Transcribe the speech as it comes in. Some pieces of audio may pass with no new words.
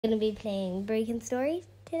Going to be playing Breaking Story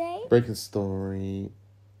today. Breaking Story,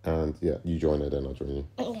 and yeah, you join her, then I'll join you.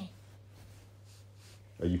 Okay.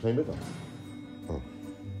 Are you playing with us?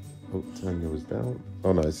 Oh, Tanya was down.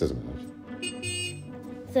 Oh no, it doesn't matter.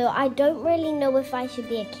 So I don't really know if I should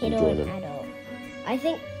be a kid or an him. adult. I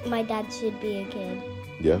think my dad should be a kid.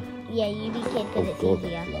 Yeah? Yeah, you be kid because it's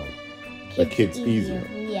easier. A kid's easier?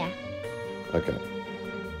 Yeah. Okay.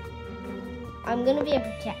 I'm going to be a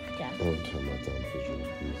protector. I'll turn that down because you'll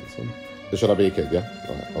use this one. So should I be a kid, yeah?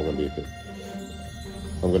 Alright, I'm going to be a kid.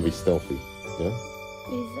 I'm going to be stealthy, yeah?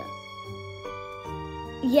 Who's that?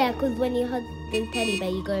 Yeah, because when you hug the teddy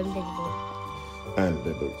bear, you go invisible. And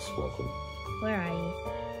the books, welcome. Where are you?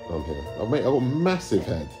 I'm here. Oh, mate, I've got a massive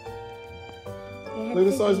head. Your Look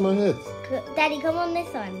at the size of my head. Daddy, come on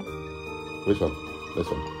this one. Which one? This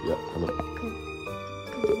one. Yeah, come on.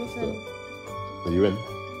 Because this one... Are you in?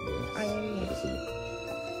 Yes. I'm in. I can see you.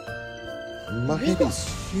 My head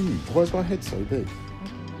is huge. Why is my head so big?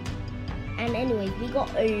 And anyways, we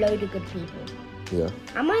got a load of good people. Yeah.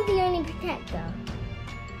 Am I the only protector?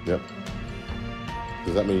 Yep.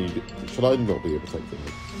 Does that mean you... Should I not be a protector?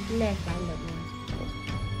 No, it's fine, don't worry.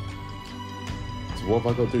 So what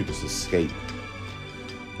have I got to do? Just escape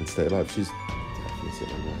and stay alive? She's definitely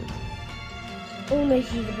sitting on my head. Oh no,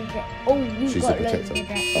 she's a protector. Oh, we've She's got a loads of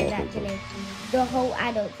protector. protectors Oh, actually. The whole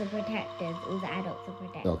adults are protectors. All the adults are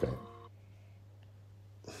protectors. Okay.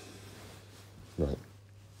 Right.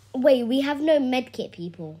 Wait, we have no medkit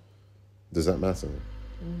people. Does that matter?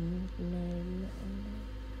 No.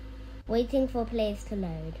 Waiting for players to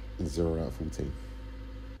load. 0 out of 14.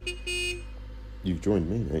 You've joined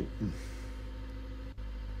me, mate.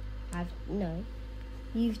 No.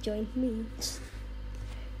 You've joined me.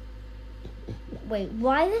 Wait,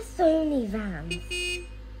 why are there so many vans?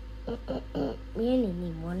 We only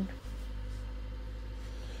need one.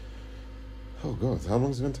 Oh god, how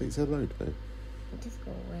long is it going to take to load, mate? Just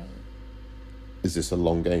go away. Is this a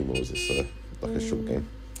long game or is this like a short game?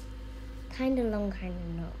 Kind of long, kind of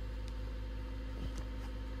not.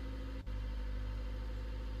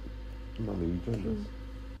 Mummy, you joined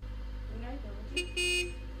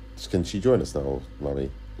us. Can she join us now,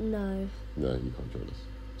 Mummy? No. No, you can't join us.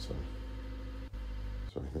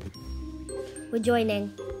 Sorry, mate. We're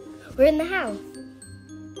joining. We're in the house.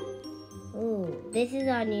 Oh, this is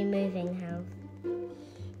our new moving house.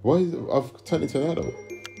 Why? I've turned into an adult.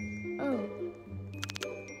 Oh.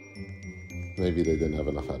 Maybe they didn't have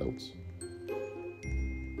enough adults.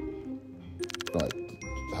 Right,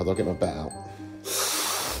 how do I get my bat out?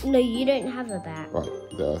 No, you don't have a bat. Right,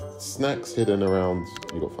 there are snacks hidden around.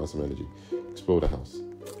 You've got to find some energy. Explore the house.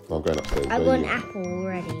 I'm going upstairs. I got an apple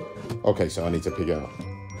already. Okay, so I need to pick it up.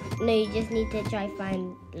 No, you just need to try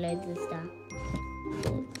find loads of stuff.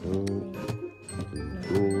 Right,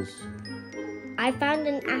 drawers. I found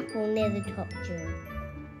an apple near the top drawer.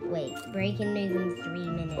 Wait, breaking news in 3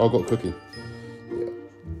 minutes. Oh, I got a cookie. Yeah.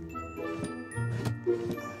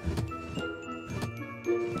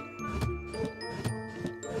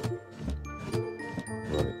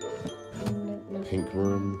 Right. No. Pink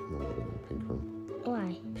room. No, I don't know pink room. Why?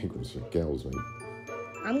 Pink room's for girls, mate.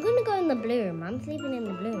 I'm gonna go in the blue room. I'm sleeping in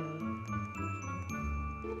the blue room.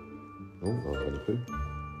 Oh, I have any poo.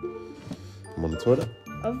 I'm on the toilet.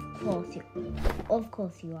 Of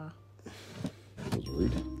course you are. That was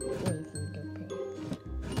rude. Always need to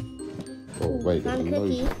poo. Oh, wait. Found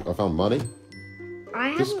there's cookie. I found money.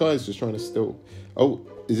 This guy's just trying to steal. Oh,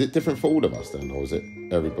 is it different for all of us then? Or is it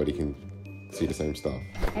everybody can see the same stuff?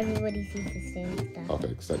 Everybody sees the same stuff. Okay,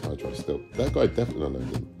 because that guy tried to steal. That guy definitely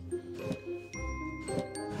didn't.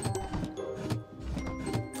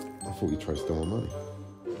 I thought he tried to steal my money.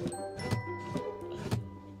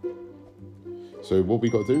 So what we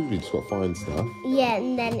got to do is we just got to find stuff. Yeah,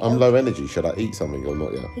 and then... I'm low energy. Should I eat something or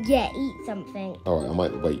not yet? Yeah, eat something. Alright, I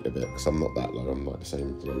might wait a bit because I'm not that low. I'm like the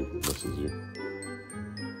same lowness as you.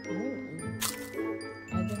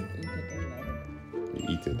 I just eat it a little. You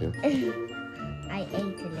eat it, yeah? I ate a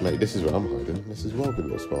little. Mate, this is where I'm hiding. This is a well good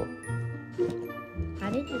little spot. How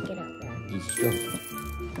did you get up there? You just jump.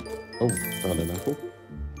 Oh, found an apple.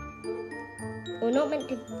 We're not meant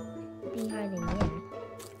to be hiding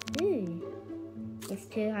yet. Ooh. It's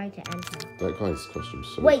too high to enter. That guy's costume's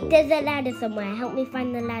so Wait, cool. there's a ladder somewhere. Help me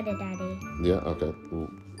find the ladder, Daddy. Yeah, okay.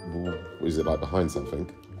 Is it like behind something?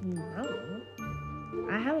 No.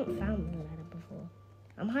 I haven't found the ladder before.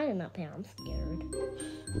 I'm hiding up here. I'm scared.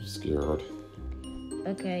 I'm scared.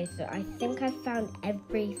 Okay, so I think I found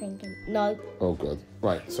everything. No. Oh, God.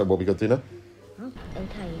 Right, so what we got to do now? I'll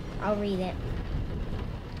tell you. I'll read it.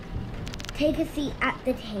 Take a seat at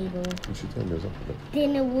the table. You should turn yours up a bit.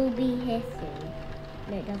 Dinner will be here soon.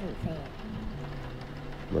 No, it doesn't say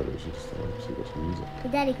it. Maybe we should just see what's music. Hey,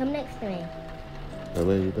 Daddy, come next to me. Oh,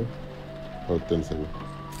 where are you, babe? Oh, didn't say.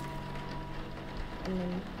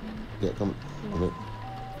 Yeah, come. Come in.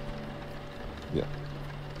 Yeah.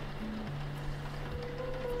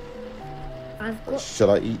 I've got... Should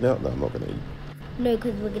I eat now? No, I'm not going to eat. No,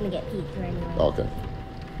 because we're going to get pizza anyway. Oh, okay.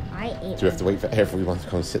 I ate. Do you have to wait for everyone to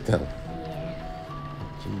come and sit down? Yeah.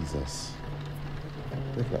 Jesus.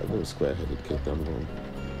 Look at that little square-headed kid down the bottom.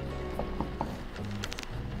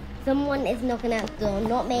 Someone is knocking at the door.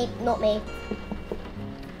 Not me. Not me.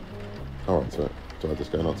 All right, so do I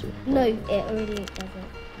just go and answer it? No, it already does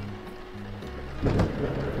it.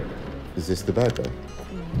 Is this the bad guy?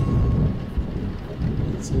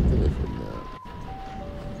 It's a delivery now.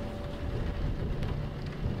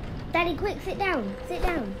 Daddy, quick, sit down. Sit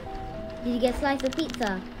down. Did you get a slice of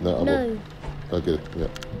pizza? No. No. Oh, good. Yeah.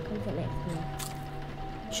 Come sit next to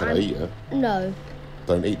me. Should I eat it? No.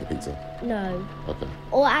 Don't eat the pizza. No. Okay.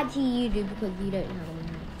 Or actually you do because you don't have any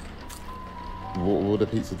health. What will the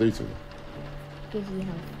pizza do to me? Gives you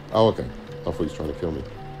health. Oh, okay. I thought he was trying to kill me.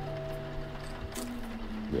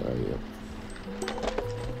 Yeah.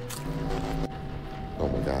 Oh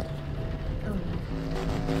my god.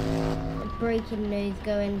 Oh. A broken nose,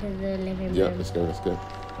 go into the living room. Yeah, let's go.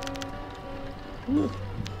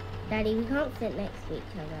 Daddy, we can't sit next to each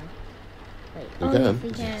other. Wait, We oh, can. yes, we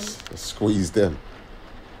can. Yes, it's squeezed in.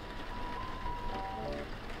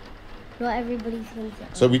 Not everybody's going to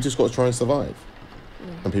sit. So we just got to try and survive?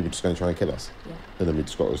 Yeah. And people just going to try and kill us? Yeah. And then we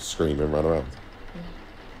just got to scream and run around? Yeah.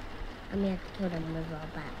 And we have to kill them with our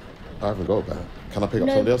bats. I haven't got a bat. Can I pick up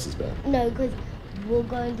somebody else's bat? No, because we'll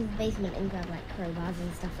go into the basement and grab like crowbars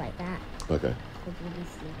and stuff like that. Okay. We'll be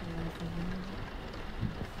sleeping or something.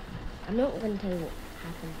 I'm not going to tell you what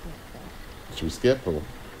happens next though. Should we skip or?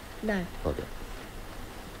 No, Okay.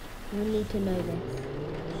 you need to know this.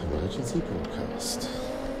 Emergency broadcast.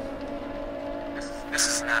 This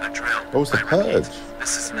is not a drill. Oh, it's the I repeat, Purge.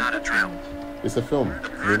 This is not a drill. It's a film. The You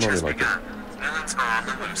purge remind me has like it. begun. Villains are on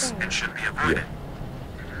the loose and should be avoided.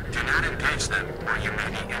 Do not engage them, or you may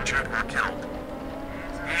be injured or killed.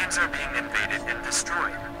 Games are being invaded and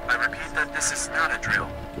destroyed. I repeat that this is not a drill.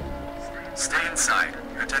 Stay inside.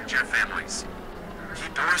 Protect your families.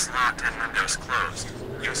 Keep doors locked and windows closed.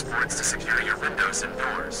 Use boards to secure your windows and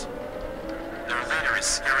doors. Their leader is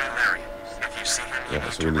Scary Larry. If you see him, you Yeah,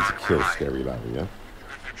 need so to we need run to or kill hide. Scary Larry, yeah?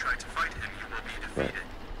 If you try to fight him, you will be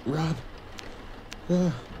defeated.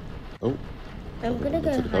 Run! Oh. I'm going to go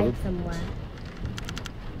Into the hide cupboard. somewhere.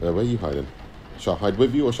 Where are you hiding? Shall I hide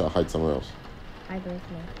with you or shall I hide somewhere else? Hide with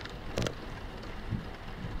me. Alright.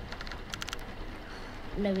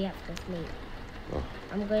 No, we have to sleep. Oh,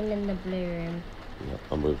 I'm going in the blue room. yeah,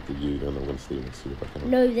 I'm with you then. I'm going to sleep and see if I can.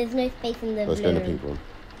 No, there's no space in the Let's blue go in the room. pink room.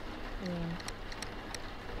 Yeah.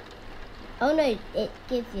 Oh no, it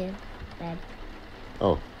gives you bed.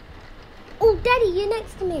 Oh. Oh, Daddy, you're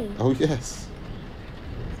next to me. Oh, yes.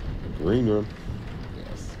 Green room.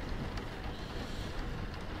 Yes.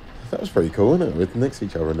 That was pretty cool, wasn't it? We're next to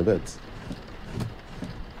each other in the beds.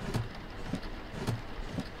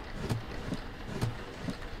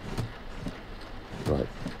 Right.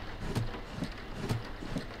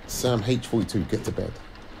 Sam H42, get to bed.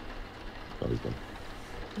 Oh, he's gone.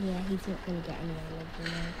 Yeah, he's not going to get anywhere with you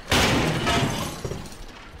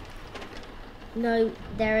now. No,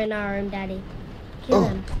 they're in our room, Daddy. Kill Oh.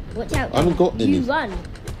 them. Watch out. I haven't got You any. run.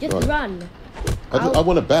 Just Right. run. I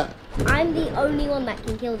want a bat. I'm the only one that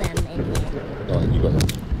can kill them in here. Alright, you got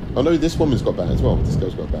it. Oh no, this woman's got a bat as well. This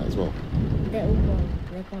girl's got a bat as well. They're all gone.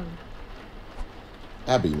 They're gone.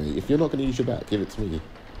 Abby, mate, if you're not going to use your bat, give it to me.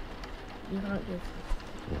 You can't use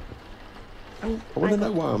I want to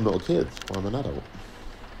know why I'm not a kid, why I'm an adult.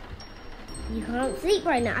 You can't sleep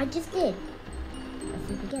right now. I just did. I'll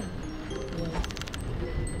sleep again. Yeah.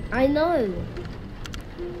 I know.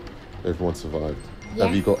 Everyone survived. Yes,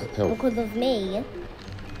 Have you got help? because of me.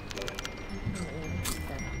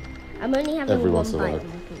 I'm only having Everyone one survived. bite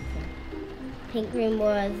of the pizza. Pink room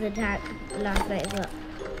was attacked last night as well.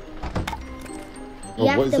 You Oh, what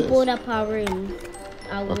have is to this? board up our room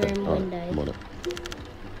Okay, room alright, windows. I'm on it.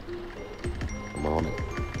 I'm on it.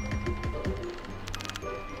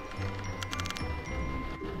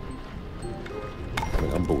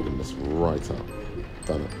 I'm boarding this right up.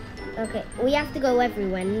 Done it. Okay, we have to go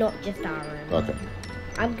everywhere, not just our room. Okay.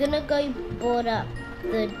 I'm gonna go board up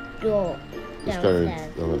the door Let's go in.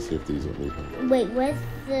 downstairs. I'm going to see if these are moving. Wait, where's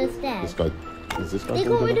the This stairs? guy. Is this guy They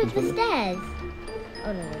got boarding rid up of as the well? stairs.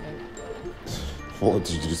 Oh no, they didn't. What,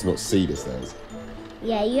 did you just not see the stairs?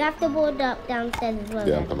 Yeah, you have to board up downstairs as well.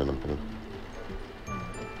 Yeah, I'm then. coming, I'm coming.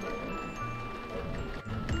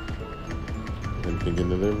 Anything in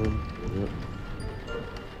the living room? Yep.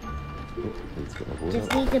 Let's get my board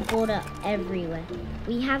Just up. need to board up everywhere.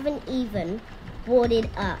 We haven't even boarded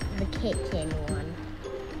up the kitchen one.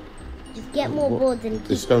 Just get more What? boards and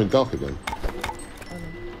keep... It's going dark again. Oh,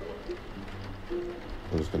 no.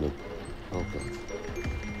 I'm just gonna... Oh god.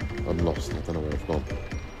 I'm lost. I don't know where I've gone.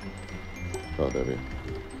 Oh, there we are.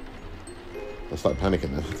 I started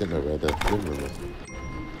panicking then. I didn't know where the living room was.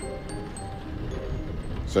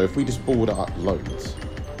 So if we just board up loads...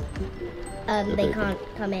 They can't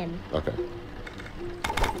come in. Okay.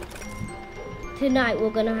 Tonight we're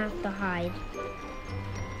gonna have to hide.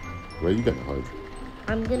 Where are you going to hide?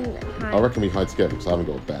 I'm gonna hide. I reckon we hide together because I haven't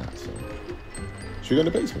got a bat, so... Should we go in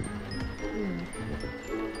the basement?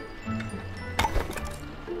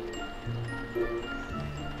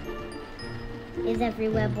 Is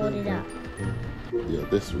everywhere boarded up? Yeah,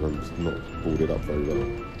 this room's not boarded up very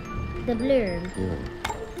well. The blue room? Yeah.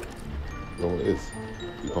 Well, it is.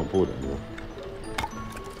 You can't board it anymore.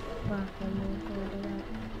 Bathroom all boarded up.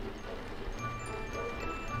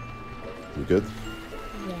 You good?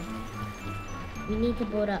 Yeah. We need to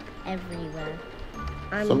board up everywhere.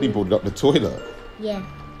 Somebody boarded up the toilet. Yeah.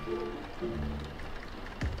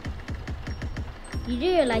 You do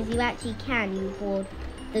realise you actually can board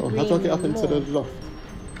the Oh, green how do I get up into more. the loft?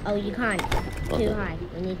 Oh, you can't. Too Okay. high.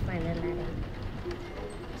 We need to find a ladder.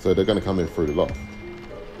 So they're going to come in through the loft.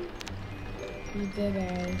 You did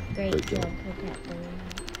a great job protecting it.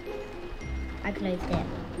 I closed it.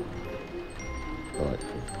 Alright,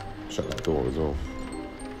 cool. Shut that door as well.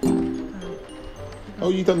 Oh. Oh,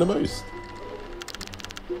 you done the most.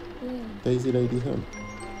 Yeah. Daisy Lady Hem.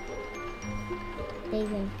 They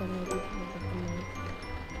went for maybe the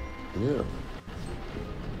Yeah.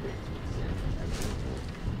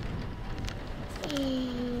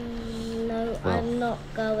 No, Well. I'm not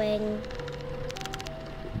going.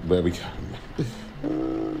 Where we go?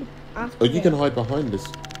 After Oh, you can this. hide behind these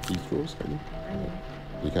drawers, can you? I know.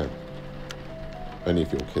 You can. Only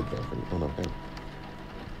if you're a kid, though, I think. Oh, no, okay.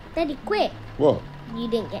 Daddy, quick! What?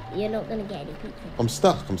 You're not gonna get any pizza. I'm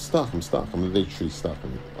stuck. I'm literally stuck.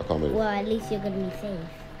 I can't move. Well, at least you're gonna be safe.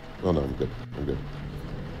 Oh, no, I'm good.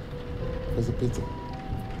 Where's the pizza?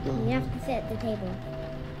 You have to sit at the table.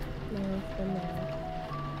 No, it's the now.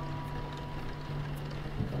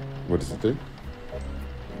 What does it do?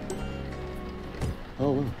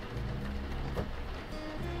 Oh, wow.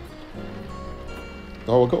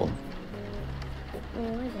 Oh, I got one. Oh,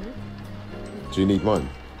 I don't. Do you need mine?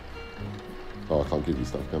 Oh, I can't give you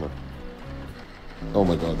stuff, can I? Oh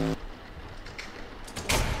my god.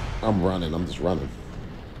 I'm running, I'm just running.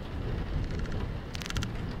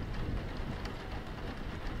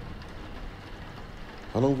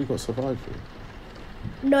 How long have we got to survive for?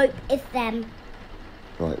 Nope, it's them.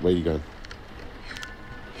 Right, where are you going?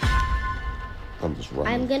 I'm just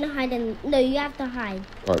running. I'm gonna hide in. No, you have to hide.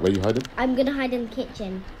 Alright, where are you hiding? I'm gonna hide in the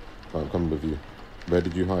kitchen. Right, I'm coming with you. Where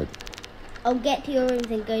did you hide? I'll get to your rooms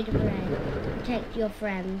and go to bed. Protect your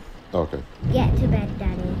friends. Oh, okay. Get to bed,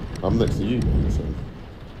 Daddy. I'm next to you, so...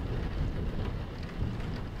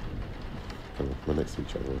 Okay, we're next to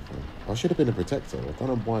each other. I should have been a protector. I don't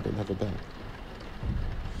know why I didn't have a bat.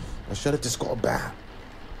 I should have just got a bat.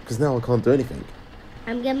 Because now I can't do anything.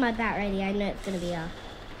 I'm getting my bat ready. I know it's gonna be off.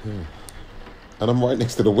 Yeah. And I'm right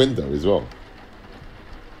next to the window as well.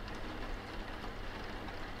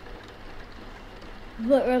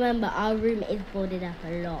 But remember, our room is boarded up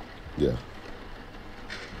a lot. Yeah.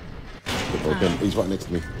 Again, he's right next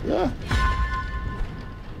to me. Yeah.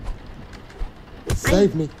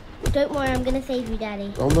 Save me. Don't worry, I'm gonna save you,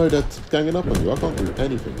 Daddy. Oh no, they're ganging up on you. I can't do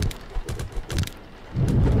anything.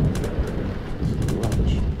 This is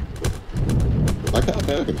rubbish. I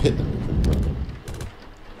bet I can hit them.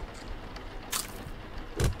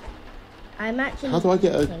 I'm actually. How do I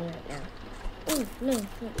get a- eating right now. Oh no,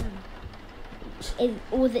 it's not done.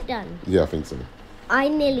 Was it done? Yeah, I think so. I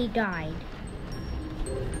nearly died.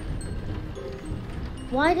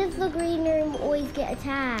 Why does the green room always get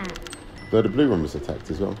attacked? Though the blue room was attacked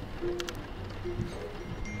as well.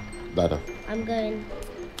 Ladder. I'm going.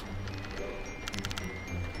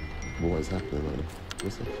 What is happening right now?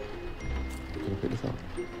 What's this? Can I pick this up?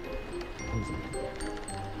 What is it?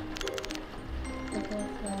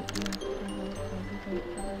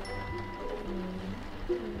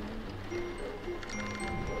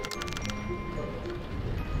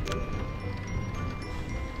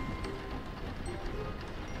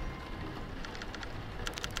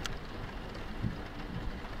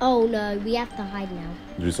 Oh no, we have to hide now.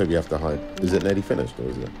 Did you say we have to hide? Is it nearly finished or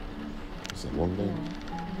is it? Is it one game?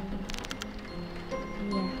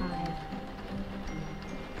 Yeah, hide.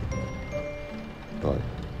 Right.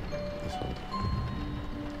 Let's hide.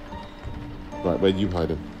 Right, where are you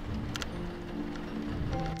hiding?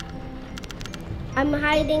 I'm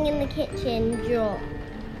hiding in the kitchen drawer.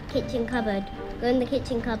 Kitchen cupboard. Go in the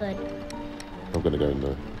kitchen cupboard. I'm gonna go in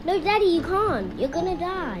there. No, Daddy, you can't. You're gonna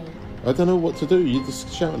die. I don't know what to do. You're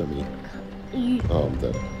just shouting at me. Oh, I'm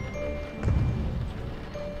dead.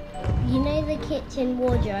 You know the kitchen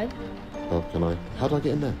wardrobe? Oh, can I? How do I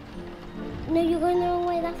get in there? No, you're going the wrong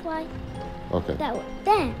way. That's why. Okay. That way.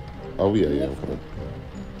 There. Oh, yeah, I'm coming.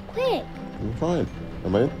 Quick. I'm trying.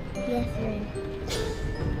 Am I in? Yes, you're in.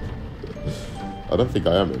 I don't think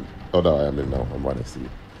I am in. Oh, no, I am in now. I'm right next to you.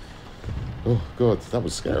 Oh, God, that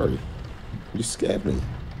was scary. You scared me.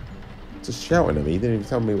 Just shouting at me. You didn't even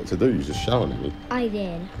tell me what to do. You were just shouting at me. I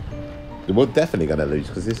did. We're definitely going to lose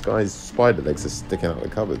because this guy's spider legs are sticking out of the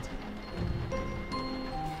cupboard.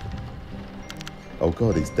 Oh,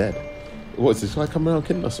 God, he's dead. What, is this guy coming around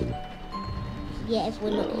killing us all? Yeah, if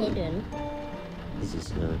we're not hidden. This is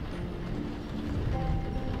scary.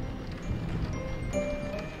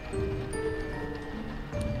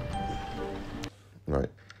 Right.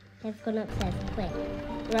 Let's go upstairs, quick.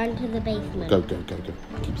 Run to the basement. Go.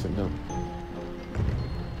 Keep sitting down.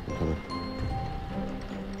 I'm coming.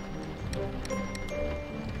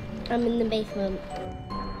 I'm in the basement.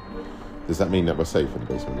 Does that mean that we're safe in the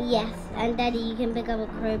basement? Yes, and Daddy, you can pick up a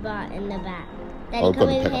crowbar in the back. Daddy, I've got come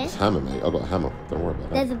to over pick here. up this hammer, mate. I've got a hammer. Don't worry about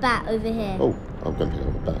that. There's a bat over here. Oh, I'm going to pick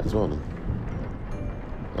up a bat as well then.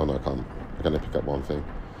 Oh, no, I can't. I'm going to pick up one thing.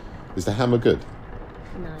 Is the hammer good?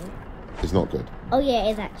 No. It's not good. Oh, yeah,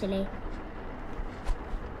 it is actually.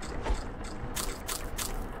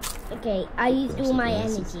 Okay, I used all my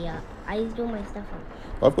energy up. I used all my stuff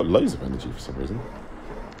up. I've got loads of energy for some reason.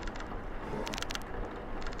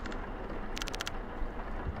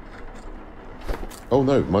 Oh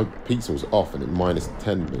no, my pizza was off and it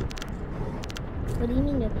 -10 me. What do you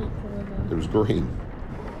mean your pizza was on? It was green.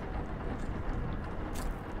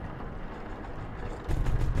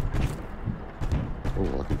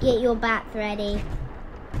 Oh, I can Get your bats ready.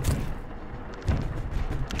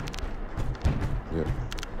 Yep.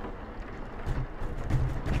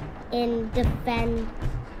 And defend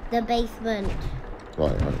the basement.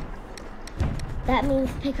 Right. That means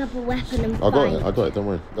pick up a weapon and I fight. got it, don't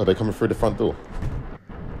worry. Oh, they're coming through the front door.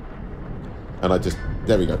 And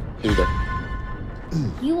there we go. Here we go.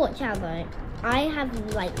 You watch out though. I have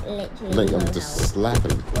like literally Mate, no I'm just health.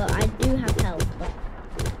 slapping him. Well, I do have health, but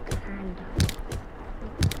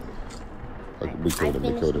We killed him. I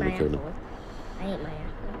ate my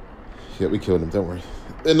apple. Yeah, we killed him, don't worry.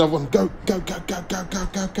 Another one. Go.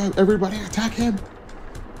 Everybody attack him.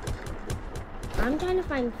 I'm trying to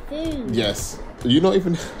find food. Yes. You're not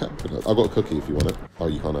even helping us. I've got a cookie if you want it. Oh,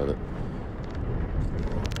 you can't have it.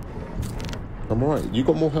 I'm alright. You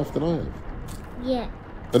got more health than I have. Yeah.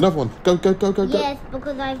 Another one. Go. Yes,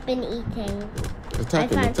 because I've been eating.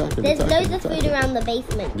 Attacking. There's loads of food around the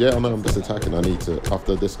basement. Yeah, I know. I'm just attacking. I need to.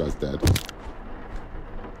 After this guy's dead.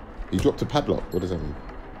 He dropped a padlock. What does that mean?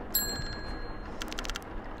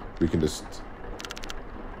 We can just.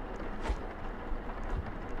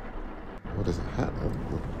 What is a hat?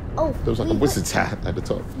 Oh, There was like a wizard's hat at the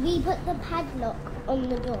top. We put the padlock on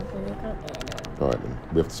the door so they can't get in. Alright then.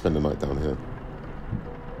 We have to spend the night down here.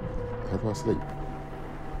 How do I sleep?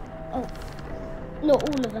 Oh, not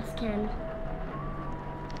all of us can.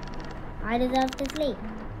 I deserve to sleep.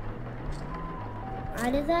 I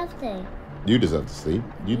deserve to. You deserve to sleep.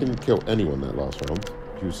 You didn't kill anyone that last round.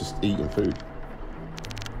 You was just eating food.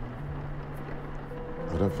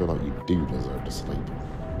 I don't feel like you do deserve to sleep.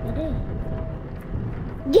 I do.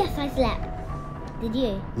 Yes, I slept. Did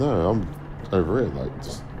you? No, I'm over here, like,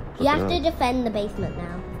 just... You have to around. defend the basement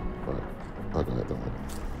now. Right. I got it, don't worry.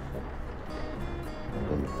 I'm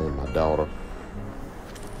going to defend my daughter.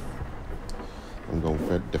 I'm going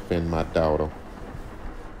to defend my daughter.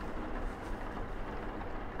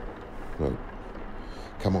 Right.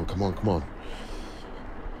 Come on.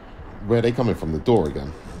 Where are they coming from? The door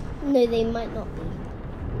again? No, they might not be.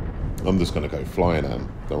 I'm just going to go flying at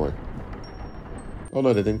them. Don't worry. Oh,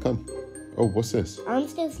 no, they didn't come. Oh, what's this? I'm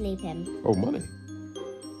still sleeping. Oh, money.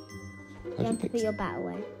 You have to put your bat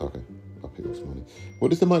away. Okay, I'll pick up some money. What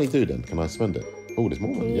does the money do then? Can I spend it? Oh, there's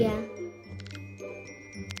more money. Yeah.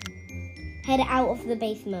 Head out of the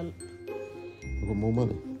basement. I've got more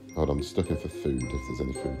money. Hold on, I'm just looking for food, if there's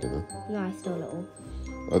any food in there. No, I stole it all.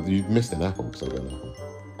 Oh, you missed an apple, because I got an apple.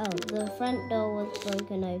 Oh, the front door was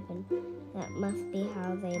broken open. That must be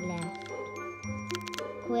how they left.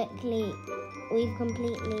 Quickly, we've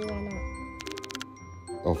completely run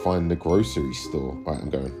out. I'll find the grocery store. Right, I'm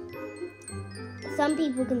going. Some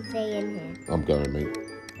people can stay in here. I'm going, mate.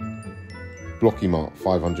 Blocky Mart,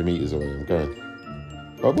 500 metres away. I'm going.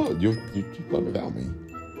 Oh, what? You went without me.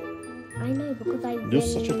 I know, because I You're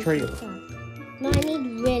such a traitor. No, I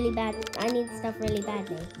need really bad. I need stuff really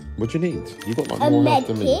badly. What do you need? You got like A more med health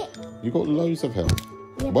than me. kit. You got loads of health.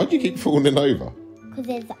 Yeah, Why do you keep falling over? because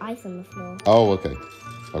there's ice on the floor. Oh, okay.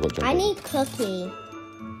 I got jump. I need cookie.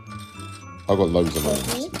 I got loads of Cookie.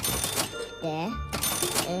 money. There.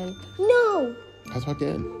 And no, How do I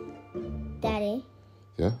get in? Daddy.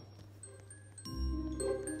 Yeah.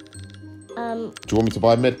 Um. Do you want me to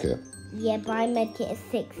buy a med kit? Yeah, buy med kit is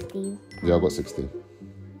 60. Yeah, I got 60.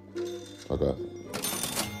 I got.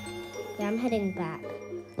 Yeah, I'm heading back.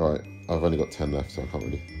 Alright, I've only got 10 left, so I can't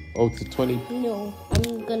really. Oh, to 20. No,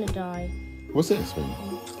 I'm gonna die. What's this mean?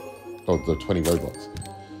 Oh, the 20 Roblox.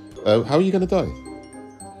 How are you going to die?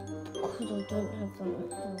 Because I don't have that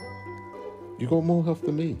much health. You got more health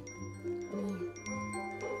than me.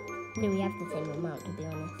 No, we have the same amount, to be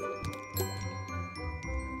honest.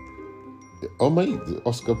 Oh, mate,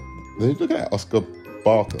 Oscar. Look at that, Oscar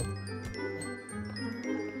Barker.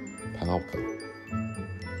 Palker.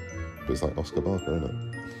 But it's like Oscar Barker, isn't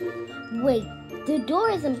it? Wait, the door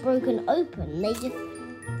isn't broken open. They just.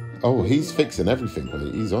 Oh, he's fixing everything,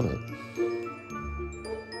 mate. He's on it.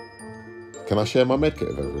 Can I share my medkit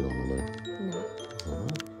with everyone or no? No. Oh.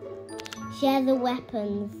 Share the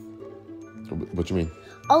weapons. What do you mean?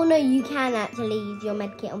 Oh no, you can actually use your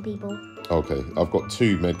med kit on people. Okay, I've got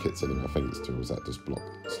 2 medkits anyway. I think it's 2. Or is that just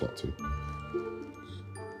slot 2?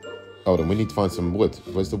 Hold on, we need to find some wood.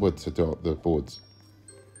 Where's the wood to do up the boards?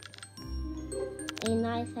 A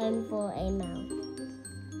nice home for a mouse.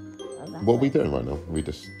 Oh, What are we doing right now? We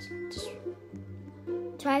just...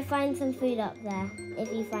 Try find some food up there.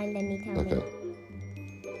 If you find any, tell me. Okay.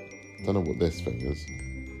 Don't know what this thing is.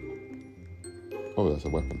 Oh, that's a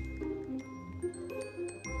weapon.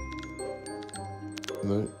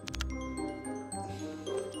 No.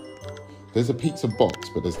 There's a pizza box,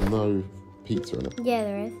 but there's no pizza in it. Yeah,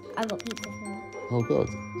 there is. I got pizza from it. Oh god.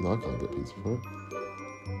 No, I can't get pizza from it.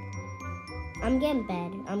 I'm getting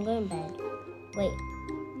bed. I'm going to bed. Wait.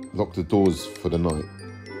 Lock the doors for the night.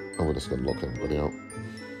 Oh, we're just going to lock everybody out.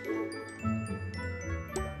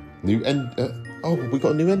 New end... oh, we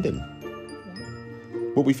got a new ending. Yeah.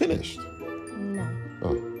 What, we finished? No.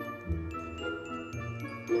 Oh.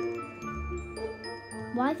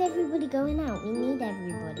 Why is everybody going out? We need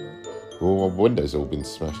everybody. Well, our windows all been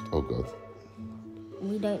smashed. Oh god.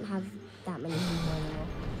 We don't have that many people anymore.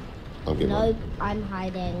 I'm getting Nope, I'm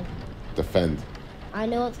hiding. defend. I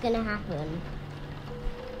know what's gonna happen.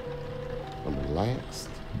 I'm relaxed.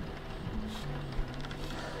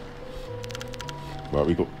 Right,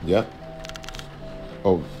 we got... Yeah.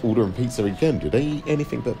 Oh, ordering pizza again. Do they eat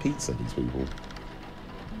anything but pizza, these people?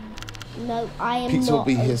 No, I am Pizza not will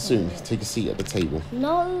be here opening soon. it. Take a seat at the table.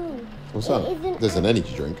 No. What's it that? isn't There's an a-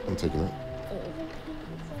 energy drink. I'm taking that. It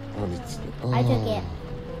isn't pizza. Oh, it's- I took it.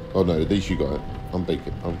 Oh no, at least you got it. I'm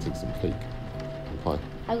baking. I'll take some cake and pie.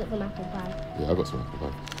 I got some apple pie. Yeah, I got some apple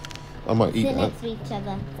pie. I might eat Sit that. next to each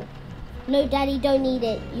other. No, Daddy, don't eat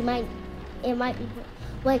it. You might. It might be.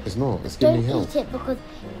 Wait. It's not. It's giving Don't me health. eat it because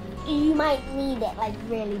you might need it like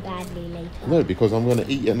really badly later. No, because I'm gonna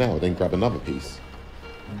eat it now, then grab another piece.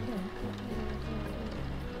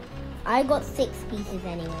 I got 6 pieces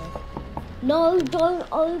anyway. No, don't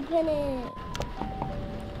open it.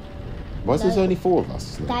 Why is No. there only 4 of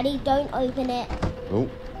us? Now? Daddy, don't open it. Oh.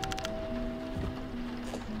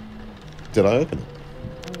 Did I open it?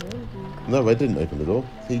 No, I didn't open the door.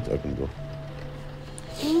 He opened the door.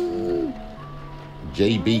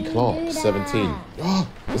 JB Clark, do that. 17. Oh,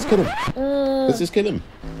 let's kill him. Let's just kill him.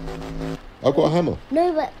 I've got a hammer.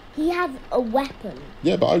 No, but he has a weapon.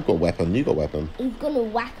 Yeah, but I've got a weapon. You got a weapon. He's gonna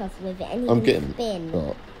whack us with it, and he I'm can getting. spin.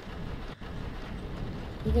 Oh.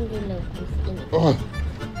 You can do little spin. Oh.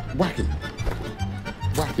 Whack him.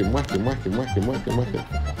 Whack him, whack him, whack him, whack him, whack him, whack him.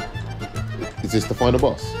 Is this the final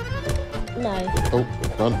boss? No, Oh,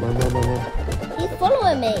 run, run, run, run, run. he's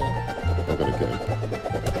following me. I'm gonna get him.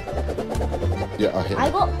 Yeah, I hit him.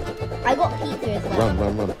 I got pizza as well. Run,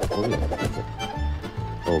 run, run. Oh, yeah. That's it.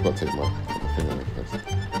 Oh, I've got to take my thing away first.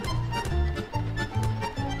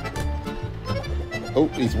 Oh,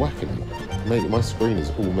 he's whacking me. Mate, my screen is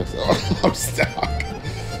all messed up. I'm stuck.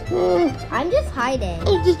 I'm just hiding.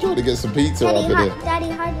 I'm just trying to get some pizza Daddy, up in here. Daddy,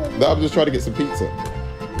 hide with me. No, I'm just trying to get some pizza.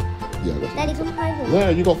 Yeah, I got Daddy, come hide with me. No,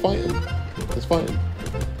 you got fighting. Let's fight him.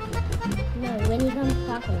 No, when he comes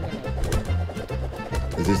back, I'm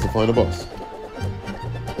gonna. Is this the final boss?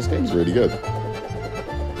 This game's really good.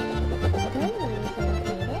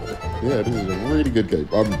 Yeah, this is a really good game.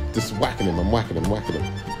 I'm just whacking him. I'm whacking him, whacking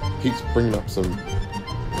him. Keeps bringing up some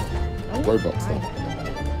robot stuff.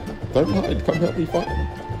 Don't hide. Come help me fight him.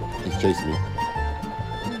 He's chasing me.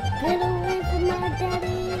 Get away from my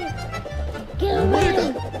daddy! Get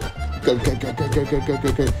away! Go, go, go, go, go, go, go,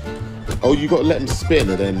 go, go. Oh, you got to let him spin,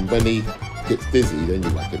 and then when he gets dizzy, then you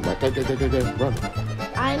whack him. Right, go, go, go, go, go. Run.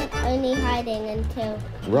 I'm only hiding until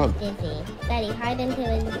Run. he's dizzy. Daddy, hide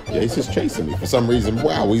until he's dizzy. Yeah, he's just chasing me for some reason.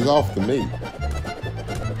 Wow, he's after me.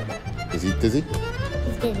 Is he dizzy?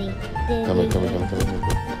 He's dizzy. Come on, come on, come on, come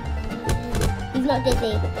on. He's not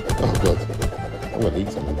dizzy. Oh, God. I'm going to eat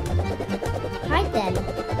something. Hide then.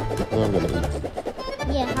 No, I'm going to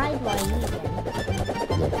eat. Yeah, hide while you eat then.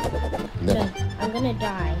 No. Never. No, I'm gonna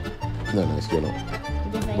die. No, no, you're not.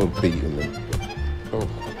 Yes, I We're am. beating them. Oh.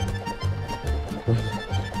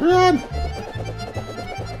 Run!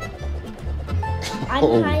 I'm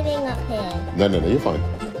Oh. hiding up here. No, no, no, you're fine.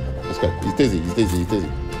 Let's go. He's dizzy, he's dizzy, he's dizzy.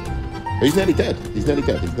 He's nearly dead. He's nearly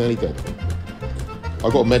dead. He's nearly dead.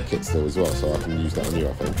 I've got a med kit still as well, so I can use that on you,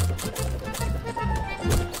 I think.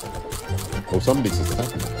 Oh, somebody's just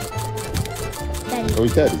attacking me. Daddy, Oh,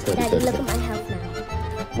 he's dead, he's dead, he's Daddy, dead. look He's at dead. my health now.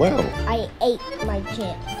 Wow. I ate my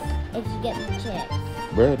chips. If you get the chips.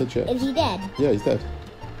 Where are the chips? Is he dead? Yeah, he's dead.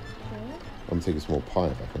 I'm taking a small pie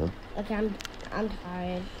if I can. Okay, I'm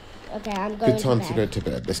tired. Okay, I'm going Good time to to bed. go to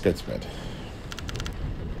bed. Let's go to bed.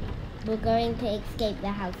 We're going to escape the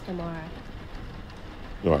house tomorrow.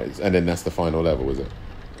 Right, and then that's the final level, is it?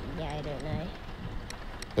 Yeah, I don't know.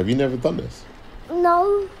 Have you never done this?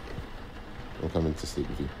 No, I'm coming to sleep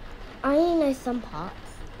with you. I only know some parts.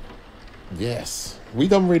 Yes. We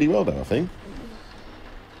done really well though, I think.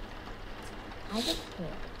 I just quit.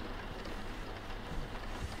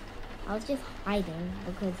 I was just hiding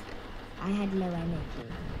because I had low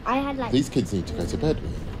energy. I had like, These kids need to go to bed.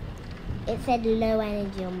 it said low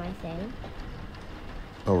energy on my thing.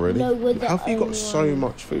 Oh, really? No, we're the How have you got only so ones.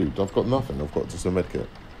 much food? I've got nothing. I've got just a medkit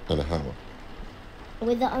and a hammer.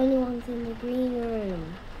 We're the only ones in the green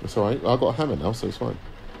room. It's alright. I've got a hammer now, so it's fine.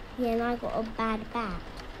 Yeah, and I got a bad bat.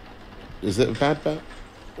 Is it a bad bat?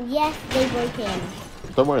 Yes, they broke in.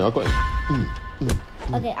 Don't worry, I've got it.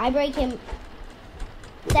 Okay, I break him.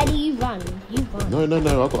 Daddy, you run. You run. No, no,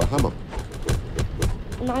 no, I've got a hammer.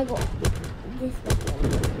 And I got this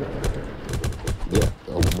weapon. Yeah.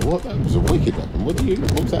 Oh, what? That was a wicked weapon. What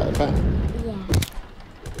was that, a bat? Yeah.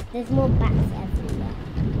 There's more bats everywhere.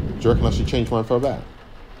 Do you reckon I should change mine for a bat?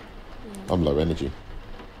 Yeah. I'm low energy.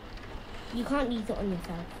 You can't use it on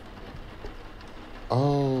yourself.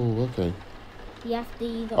 Oh, okay. You have to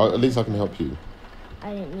use it At on least I can help you.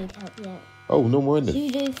 I don't need help yet. Oh, normal ending.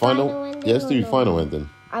 Should you do final ending Yeah, let's or do normal? final ending.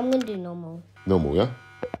 I'm going to do normal. Normal, yeah?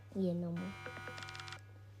 Yeah, normal.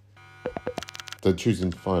 So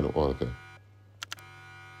choosing final. Oh, okay.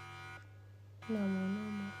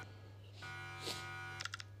 Normal.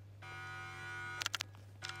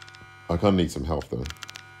 I kind of need some health though.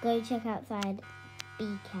 Go check outside.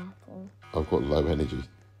 Be careful. I've got low energy.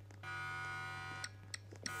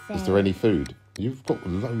 Is So- there any food? You've got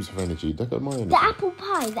loads of energy. Look at my energy. The apple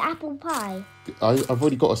pie. The apple pie. I've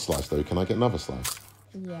already got a slice though. Can I get another slice?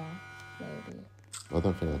 Yeah, maybe. I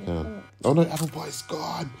don't think I can. Oh no, apple pie's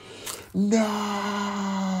gone.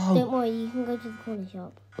 No. Don't worry, you can go to the corner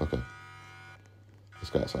shop. Okay. Let's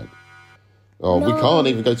go outside. Oh, we No. can't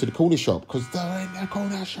even go to the corner shop because they're in the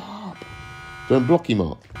corner shop. They're in Blocky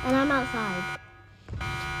Mart. And I'm outside.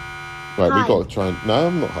 Right, we've Hide. got to try and... No,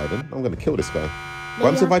 I'm not hiding. I'm going to kill this guy. No,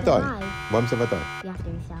 Once you if I have to die. hide. Once if I die. You have to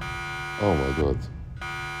restart. Oh my god.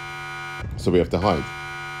 So we have to hide.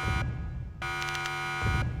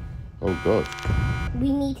 Oh god.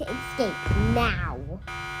 We need to escape now.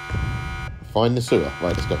 Find the sewer.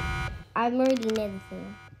 Right, let's go. I'm already near the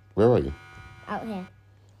sewer. Where are you? Out here.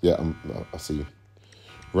 Yeah, I see you.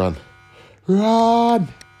 Run. Run!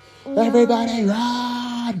 No. Everybody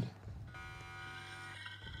run!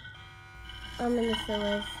 I'm in the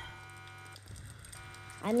sewers.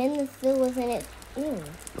 I'm in the sewers and it's... Ew.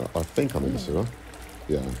 I think I'm in the sewer.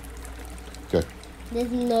 Yeah. Okay.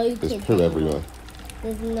 There's no kids. There's poo anymore. everywhere.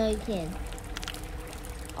 There's no kids.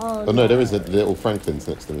 Oh, Oh no, there is a little Franklin's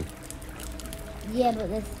next to me. Yeah, but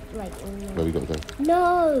there's like... Where we got to go?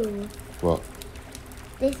 No! What?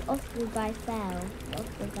 This Oscar guy fell.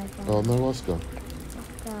 Oscar guy fell. Oh no, Oscar.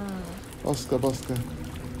 Oscar. Oscar.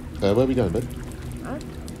 Where are we going, babe? Huh?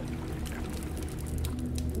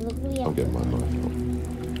 Look what he I'm has. getting my knife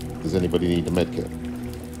out. Does anybody need a med kit?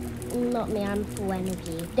 Not me, I'm full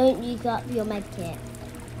energy. Don't use up your med kit.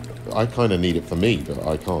 I kind of need it for me, but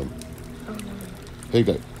I can't. Oh no. Here you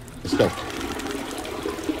go. Let's go.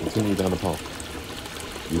 Continue down the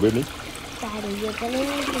path. You with me? Daddy, you're gonna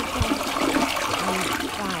need to try and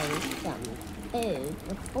find some food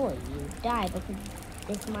before you die because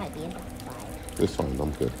this might be a boss fight. It's fine.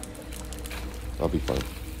 I'm good. I'll be fine.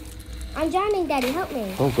 I'm drowning, Daddy, help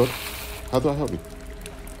me. Oh god. How do I help you?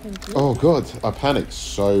 Thank you. Oh god, I panicked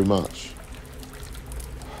so much.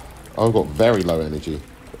 I've got very low energy.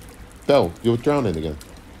 Belle, you're drowning again.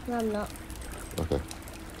 No, I'm not. Okay.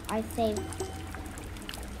 I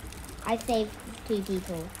saved 2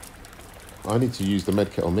 people. I need to use the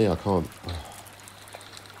medkit on me. I can't.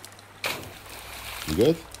 You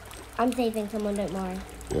good? I'm saving someone, don't worry.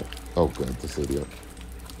 Yeah. Oh god, this idiot.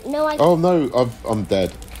 No, Oh no, I'm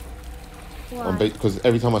dead. Why? Because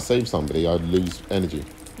every time I save somebody, I lose energy.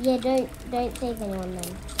 Yeah, don't save anyone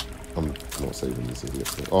then. I'm not saving this idiot.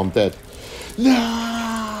 Oh, I'm dead. No!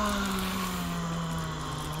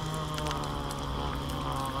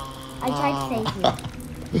 I tried to save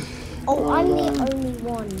you. Oh, I'm the only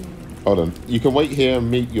one now. Hold on. You can wait here and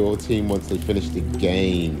meet your team once they finish the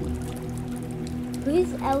game. Who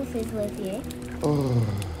else is with you? Oh,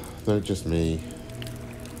 no, just me.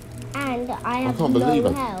 And I have can't believe no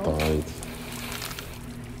I health. died.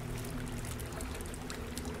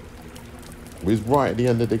 It was right at the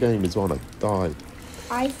end of the game as well. I died.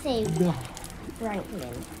 I saved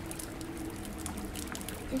Franklin.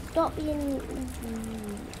 Just stop being...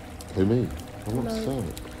 Who, me? I'm not No. sad.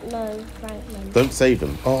 No, Franklin. Don't save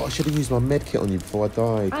them. Oh, I should have used my medkit on you before I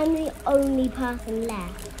died. I'm the only person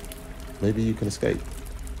left. Maybe you can escape.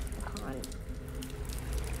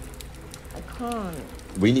 I can't.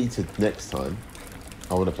 We need to, next time,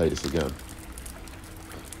 I want to play this again.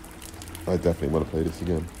 I definitely want to play this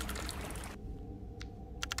again.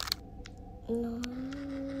 No.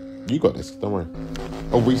 You got this, don't worry.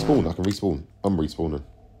 Oh, respawn, I can respawn. I'm respawning.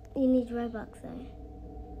 You need Robux though.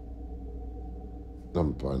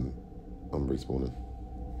 I'm fine. I'm respawning.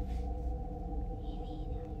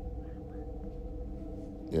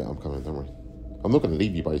 Yeah, I'm coming, don't worry. I'm not going to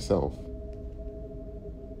leave you by yourself.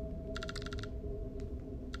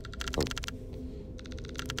 Oh.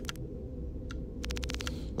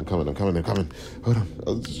 I'm coming. Hold on.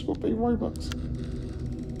 I just got to pay Robux.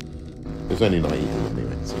 There's only 90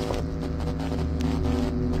 anyway, so it's fine.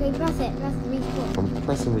 Okay, press it. Press respawn. I'm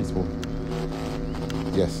pressing respawn.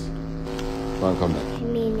 Yes. Right, come back.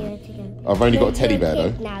 Me and you are together. I've only got a teddy bear You're a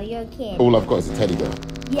kid though. now, you're a kid. All I've got is a teddy bear.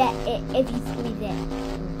 Yeah, if you squeeze it.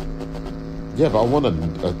 Yeah, but I want a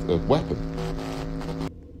weapon.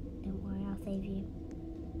 Don't worry, I'll save you.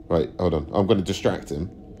 Right, hold on. I'm going to distract him.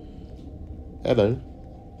 Hello.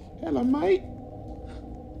 Hello, mate.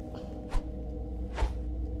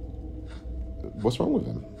 What's wrong with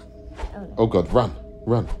him? Oh, no. Oh, God. Run.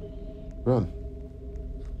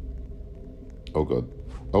 Oh, God.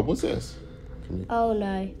 Oh, what's this? Oh,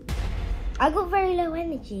 no. I got very low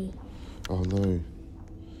energy. Oh, no.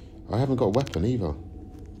 I haven't got a weapon either.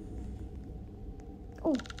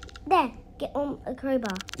 Oh, there. Get on a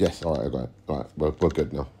crowbar. Yes, all right, I got it. All right, we're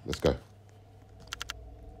good now. Let's go.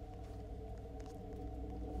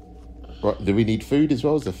 Right, do we need food as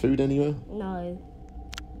well? Is there food anywhere? No.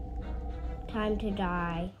 Time to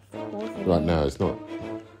die. Of course it Right is. now, it's not.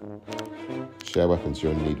 Share weapons, you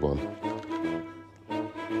only need one.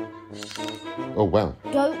 Oh, wow.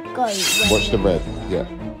 Don't go. Watch the red. Yeah.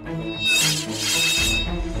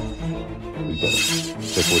 We got it.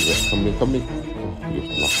 Go towards it. Come me. Oh, you're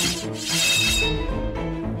lucky.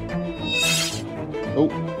 Oh.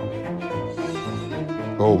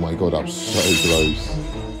 Oh my god, I'm so close.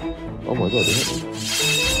 Oh my god, it hit me.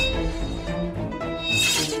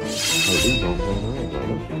 Oh, these aren't going around, are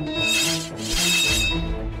they?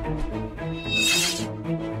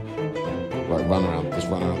 Right, run around. Just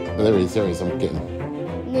run around. Oh, there he is. I'm getting.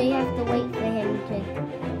 No, you have to wait for him to...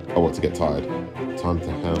 Oh, what, to get tired? Time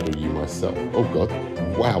to handle you myself. Oh, God.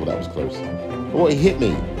 Wow, that was close. Oh, he hit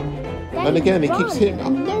me. Then And again, he run. keeps hitting me.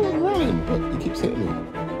 I'm running, but he keeps hitting me.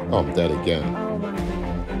 Oh, I'm dead again. Oh, my God.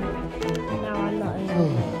 Now I'm not in.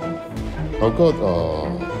 Oh, God. Oh,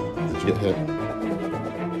 did you get hit?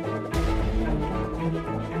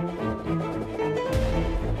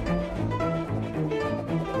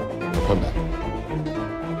 I'll come back.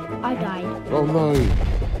 I died. Oh, no.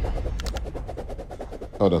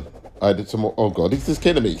 Hold on. I did some more. Oh, God. He's just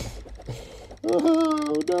killing me.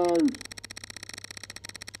 Oh, no. No.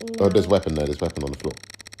 Oh, there's weapon there. There's weapon on the floor.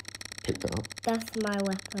 Pick that up. That's my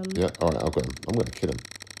weapon. Yeah, all right, I've got him. I'm going to kill him.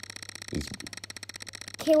 He's...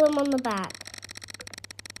 Kill him on the back.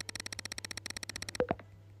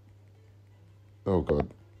 Oh, God.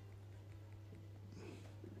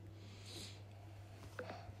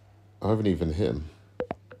 I haven't even hit him.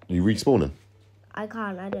 You respawning? I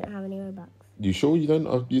can't. I don't have any Robux. You sure you don't?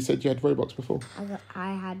 Oh, you said you had Roblox before.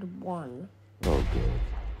 I had one. Oh, God.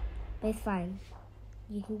 But it's fine.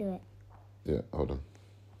 You can do it. Yeah, hold on.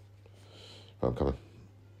 I'm coming.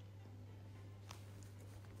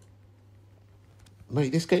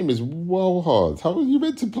 Mate, this game is well hard. How are you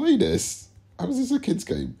meant to play this? How is this a kid's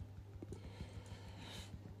game?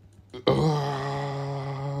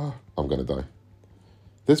 I'm going to die.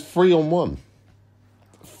 There's 3 on 1.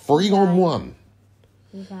 3 on 1.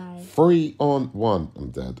 You died. 3 on 1. I'm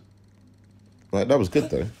dead. Right, that was good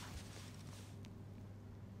though.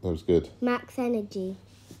 That was good. Max energy.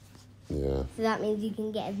 Yeah. So that means you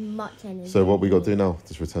can get as much energy. So what we got to do now?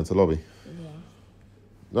 Just return to lobby. Yeah.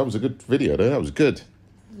 That was a good video though. That was good.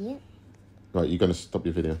 Yep. Right, you're going to stop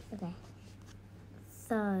your video. Okay.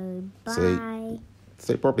 So, bye.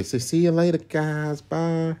 Say properly. So see you later, guys.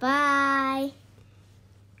 Bye. Bye.